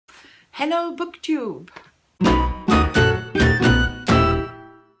Hello BookTube!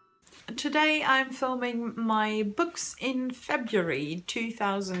 Today I'm filming my books in February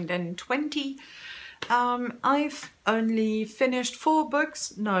 2020. I've only finished 4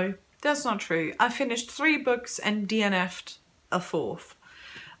 books. No, that's not true. I finished 3 books and DNF'd a 4th.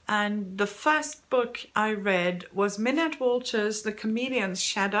 And the first book I read was Minette Walters' The Chameleon's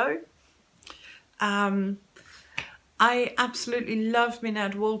Shadow. I absolutely love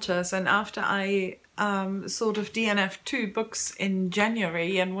Minette Walters, and after I sort of DNF'd 2 books in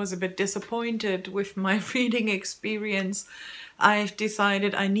January and was a bit disappointed with my reading experience, I've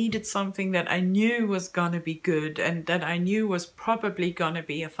decided I needed something that I knew was gonna be good and that I knew was probably gonna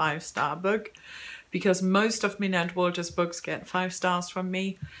be a 5-star book, because most of Minette Walters' books get 5 stars from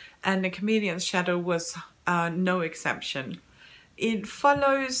me, and The Chameleon's Shadow was no exception. It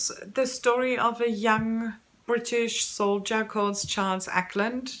follows the story of a young British soldier called Charles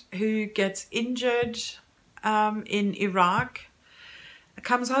Ackland who gets injured in Iraq,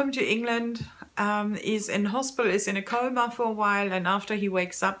 comes home to England, is in hospital, is in a coma for a while, and after he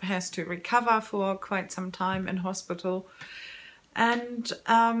wakes up has to recover for quite some time in hospital. And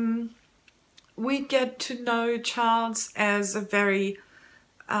we get to know Charles as a very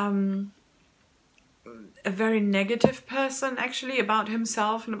negative person, actually, about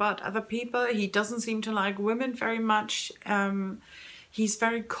himself and about other people. He doesn't seem to like women very much. He's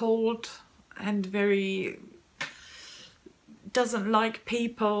very cold and very doesn't like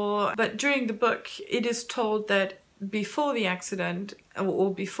people. But during the book it is told that before the accident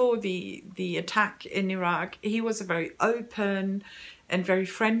or before the attack in Iraq, he was a very open and very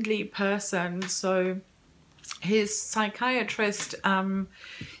friendly person. So his psychiatrist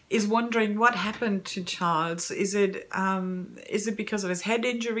is wondering what happened to Charles. Is it because of his head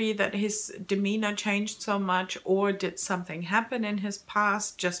injury that his demeanor changed so much, or did something happen in his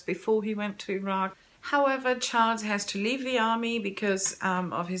past just before he went to Iraq? However, Charles has to leave the army because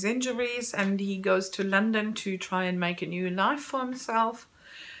of his injuries, and he goes to London to try and make a new life for himself.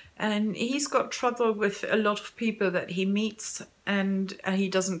 And he's got trouble with a lot of people that he meets, and he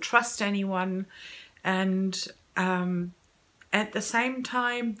doesn't trust anyone. And at the same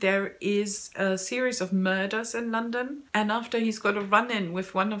time, there is a series of murders in London, and after he's got a run-in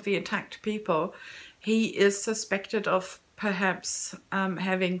with one of the attacked people, he is suspected of perhaps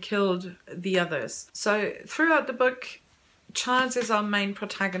having killed the others. So throughout the book, Charles is our main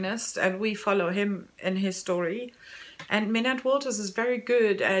protagonist, and we follow him in his story. And Minette Walters is very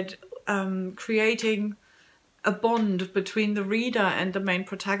good at creating a bond between the reader and the main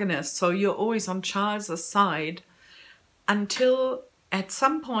protagonist, so you're always on Charles's side, until at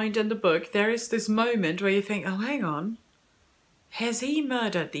some point in the book there is this moment where you think, oh, hang on, has he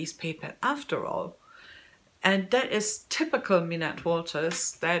murdered these people after all? And that is typical Minette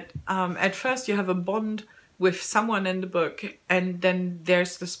Walters, that at first you have a bond with someone in the book, and then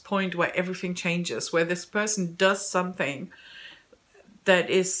there's this point where everything changes, where this person does something that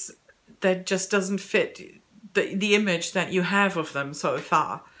just doesn't fit the image that you have of them so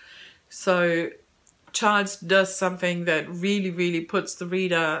far. So Charles does something that really puts the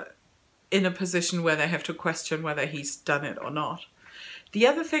reader in a position where they have to question whether he's done it or not. The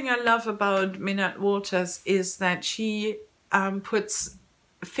other thing I love about Minette Walters is that she puts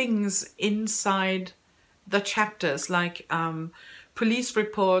things inside the chapters, like police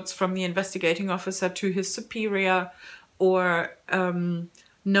reports from the investigating officer to his superior, or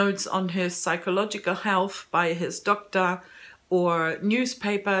notes on his psychological health by his doctor, or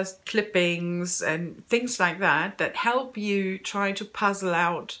newspaper clippings and things like that, that help you try to puzzle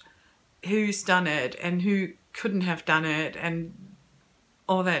out who's done it and who couldn't have done it and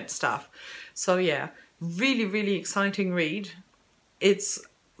all that stuff. So yeah, really exciting read. It's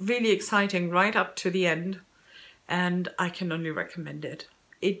really exciting right up to the end, and I can only recommend it.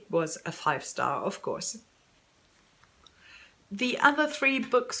 It was a 5-star, of course. The other 3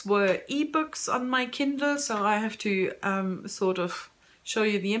 books were ebooks on my Kindle, so I have to sort of show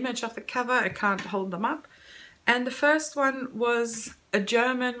you the image of the cover. I can't hold them up. And the first one was a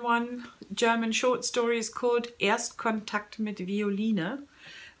German short stories called Erstkontakt mit Violine,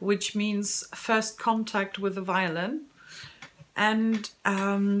 which means first contact with a violin. And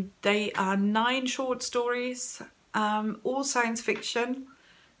they are 9 short stories, all science fiction,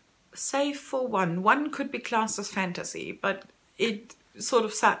 save for one. One could be classed as fantasy, but it sort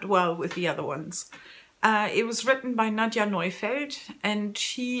of sat well with the other ones. It was written by Nadja Neufeld, and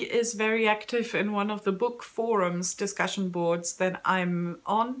she is very active in one of the book forums, discussion boards that I'm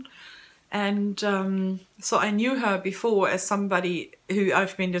on. And so I knew her before as somebody who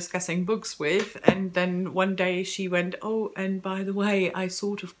I've been discussing books with. And then one day she went, oh, and by the way, I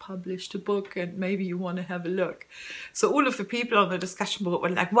sort of published a book and maybe you want to have a look. So all of the people on the discussion board were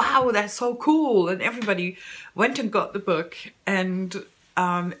like, wow, that's so cool. And everybody went and got the book, and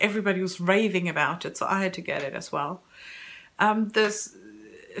everybody was raving about it. So I had to get it as well. This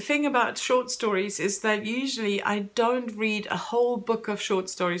thing about short stories is that usually I don't read a whole book of short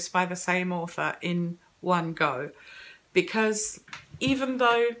stories by the same author in one go, because even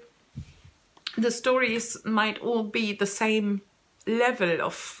though the stories might all be the same level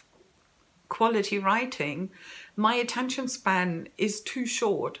of quality writing, my attention span is too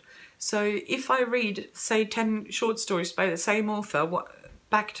short. So if I read, say, 10 short stories by the same author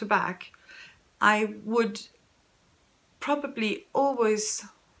back to back, I would probably always,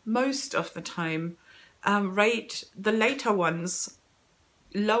 most of the time, rate the later ones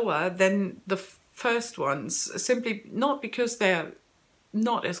lower than the first ones, simply not because they're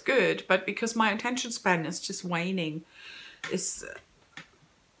not as good, but because my attention span is just waning.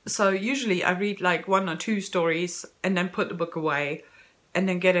 So usually I read like 1 or 2 stories and then put the book away, and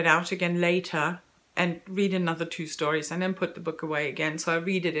then get it out again later and read another 2 stories and then put the book away again. So I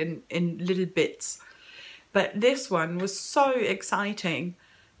read it in little bits. But this one was so exciting.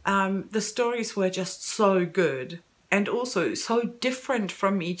 The stories were just so good, and also so different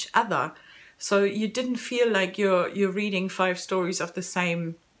from each other. So you didn't feel like you're reading 5 stories of the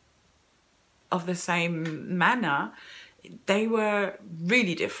same manner. They were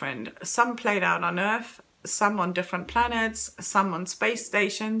really different. Some played out on Earth, some on different planets, some on space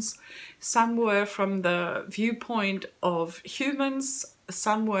stations. Some were from the viewpoint of humans,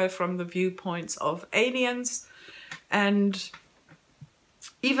 some were from the viewpoints of aliens, and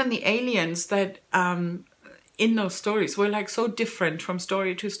even the aliens that in those stories were like so different from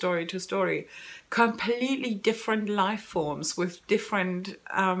story to story to story. Completely different life forms with different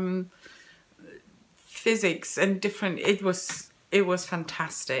physics and different. It was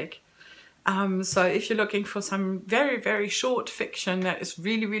fantastic. So if you're looking for some very, very short fiction that is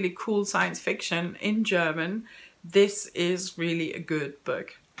really, really cool science fiction in German, this is really a good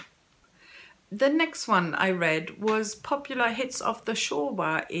book. The next one I read was Popular Hits of the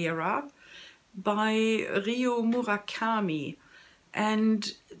Showa Era by Ryo Murakami.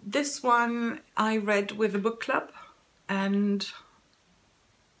 And this one I read with a book club, and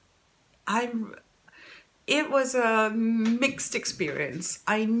it was a mixed experience.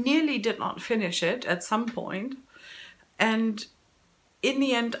 I nearly did not finish it at some point, and in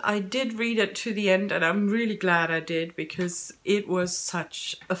the end I did read it to the end, and I'm really glad I did, because it was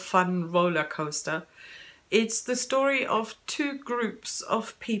such a fun roller coaster. It's the story of 2 groups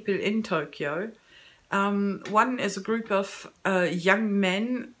of people in Tokyo. One is a group of young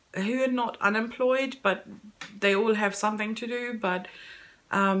men who are not unemployed, but they all have something to do, but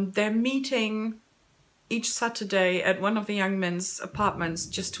they're meeting each Saturday at one of the young men's apartments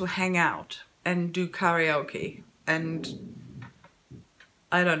just to hang out and do karaoke and,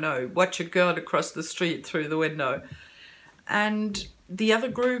 I don't know, watch a girl across the street through the window. And the other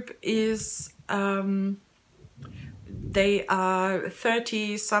group is, they are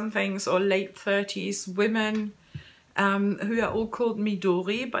 30-somethings or late 30s women who are all called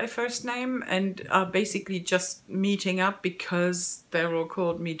Midori by first name, and are basically just meeting up because they're all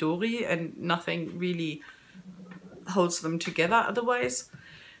called Midori and nothing really holds them together otherwise.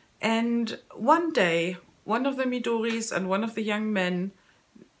 And one day, one of the Midoris and one of the young men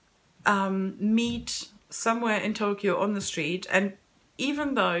meet somewhere in Tokyo on the street, and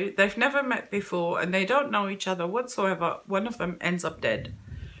even though they've never met before and they don't know each other whatsoever, one of them ends up dead.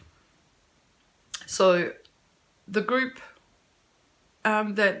 So the group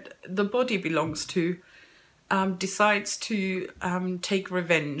that the body belongs to decides to take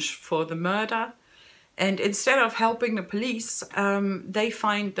revenge for the murder. And instead of helping the police, they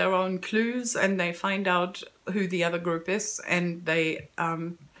find their own clues and they find out who the other group is, and they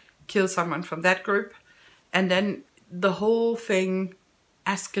kill someone from that group. And then the whole thing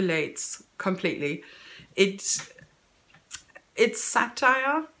escalates completely. It's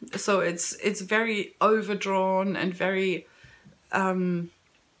satire, so it's very overdrawn and very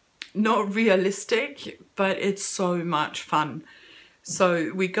not realistic, but it's so much fun.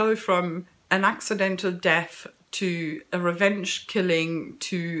 So we go from an accidental death to a revenge killing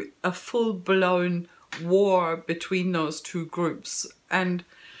to a full-blown war between those 2 groups, and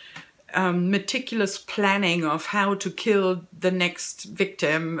meticulous planning of how to kill the next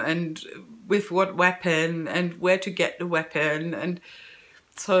victim and with what weapon and where to get the weapon. And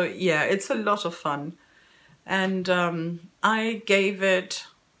so yeah, it's a lot of fun. And I gave it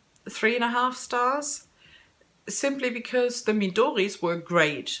 3.5 stars, simply because the Midoris were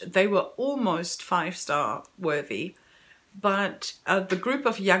great. They were almost 5-star worthy. But the group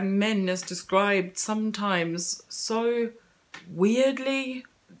of young men is described sometimes so weirdly.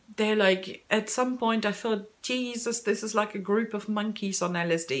 They're like, at some point I thought, Jesus, this is like a group of monkeys on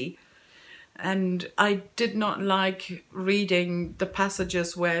LSD. And I did not like reading the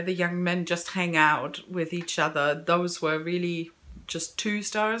passages where the young men just hang out with each other. Those were really just 2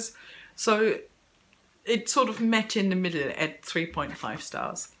 stars. So it sort of met in the middle at 3.5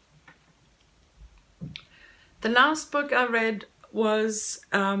 stars. The last book I read was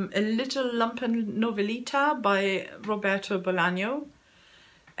a little lumpen novelita by Roberto Bolaño,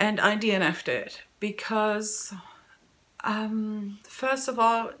 and I DNF'd it because, first of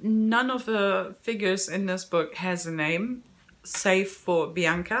all, none of the figures in this book has a name, save for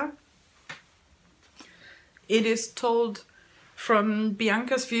Bianca. It is told from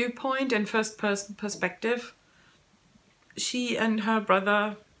Bianca's viewpoint and first-person perspective. She and her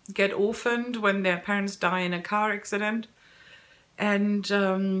brother get orphaned when their parents die in a car accident,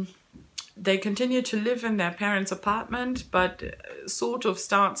 and they continue to live in their parents' apartment, but sort of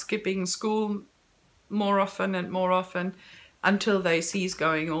start skipping school more often and more often until they cease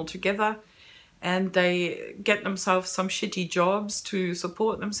going altogether, and they get themselves some shitty jobs to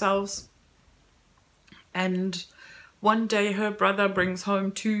support themselves. And one day her brother brings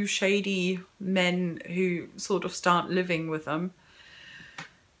home 2 shady men who sort of start living with them.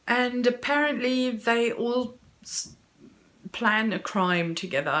 And apparently they all plan a crime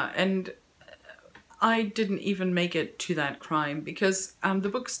together, and I didn't even make it to that crime because the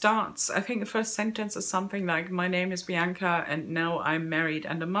book starts, I think the first sentence is something like, my name is Bianca and now I'm married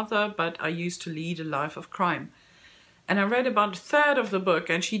and a mother, but I used to lead a life of crime. And I read about 1/3 of the book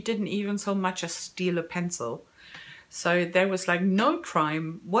and she didn't even so much as steal a pencil. So there was like no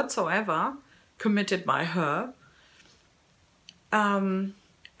crime whatsoever committed by her.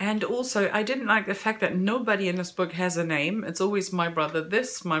 And also, I didn't like the fact that nobody in this book has a name. It's always my brother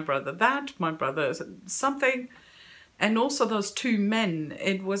this, my brother that, my brother something. And also those 2 men.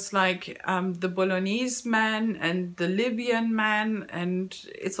 It was like the Bolognese man and the Libyan man. And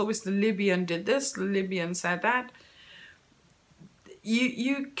it's always the Libyan did this, the Libyan said that.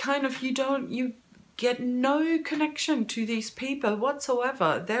 You get no connection to these people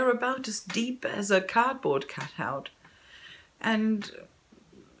whatsoever. They're about as deep as a cardboard cutout. And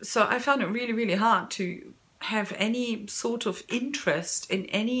so I found it really, really hard to have any sort of interest in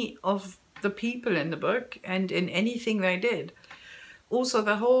any of the people in the book and in anything they did. Also,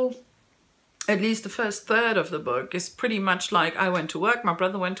 the whole, at least the first 1/3 of the book is pretty much like, I went to work, my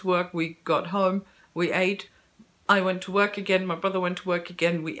brother went to work, we got home, we ate, I went to work again, my brother went to work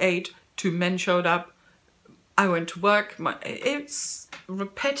again, we ate, 2 men showed up, I went to work. It's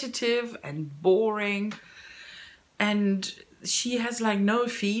repetitive and boring, and she has like no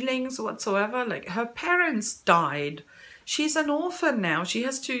feelings whatsoever. Like, her parents died. She's an orphan now. She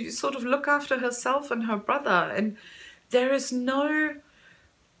has to sort of look after herself and her brother. And there is no,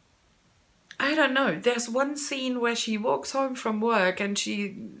 I don't know. There's one scene where she walks home from work and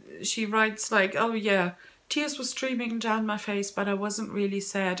she writes like, oh yeah, tears were streaming down my face, but I wasn't really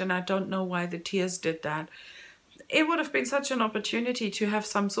sad and I don't know why the tears did that. It would have been such an opportunity to have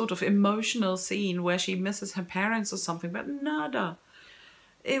some sort of emotional scene where she misses her parents or something, but nada.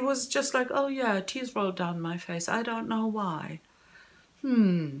 It was just like, oh yeah, tears rolled down my face. I don't know why.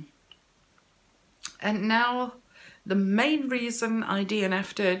 And now, the main reason I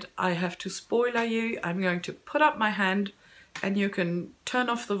DNF'd it, I have to spoiler you. I'm going to put up my hand and you can turn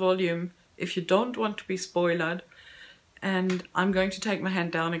off the volume if you don't want to be spoiled. And I'm going to take my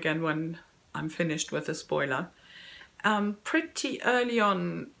hand down again when I'm finished with the spoiler. Pretty early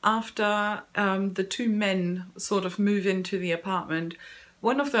on, after the 2 men sort of move into the apartment,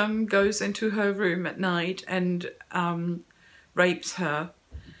 one of them goes into her room at night and rapes her.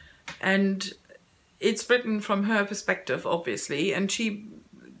 And it's written from her perspective, obviously, and she,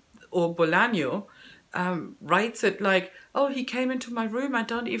 or Bolaño, writes it like, oh, he came into my room, I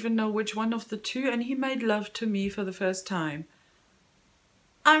don't even know which one of the 2, and he made love to me for the first time.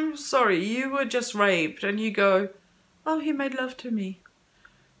 I'm sorry, you were just raped, and you go, oh, he made love to me.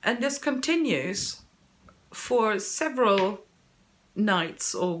 And this continues for several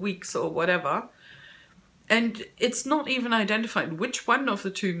nights or weeks or whatever. And it's not even identified which one of the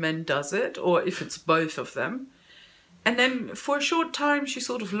 2 men does it or if it's both of them. And then for a short time she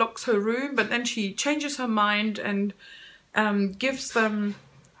sort of locks her room, but then she changes her mind and gives them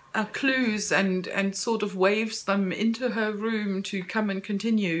clues and sort of waves them into her room to come and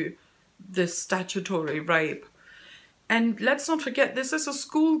continue this statutory rape. And let's not forget, this is a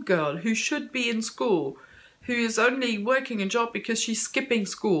schoolgirl who should be in school, who is only working a job because she's skipping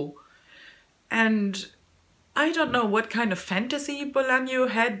school. And I don't know what kind of fantasy Bolaño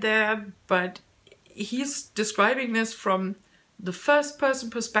had there, but he's describing this from the first person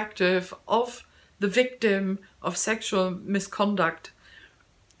perspective of the victim of sexual misconduct.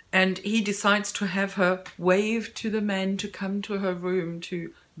 And he decides to have her wave to the men to come to her room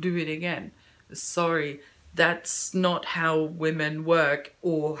to do it again. Sorry, that's not how women work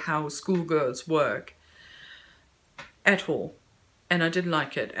or how schoolgirls work at all. And I didn't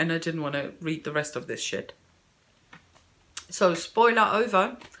like it, and I didn't want to read the rest of this shit. So, spoiler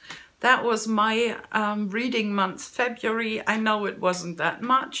over. That was my reading month, February. I know it wasn't that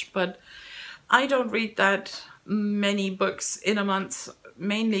much, but I don't read that many books in a month,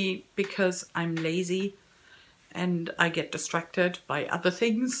 mainly because I'm lazy and I get distracted by other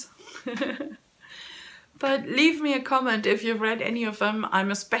things. But leave me a comment if you've read any of them.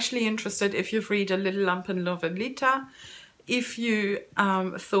 I'm especially interested if you've read A Little Lumpenlovelita. If you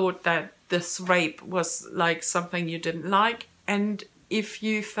thought that this rape was like something you didn't like, and if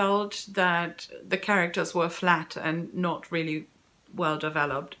you felt that the characters were flat and not really well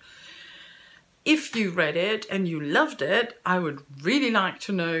developed. If you read it and you loved it, I would really like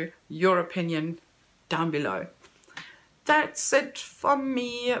to know your opinion down below. That's it from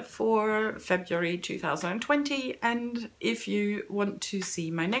me for February 2020, and if you want to see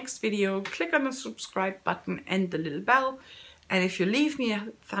my next video, click on the subscribe button and the little bell, and if you leave me a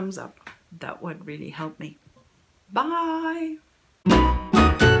thumbs up, that would really help me. Bye!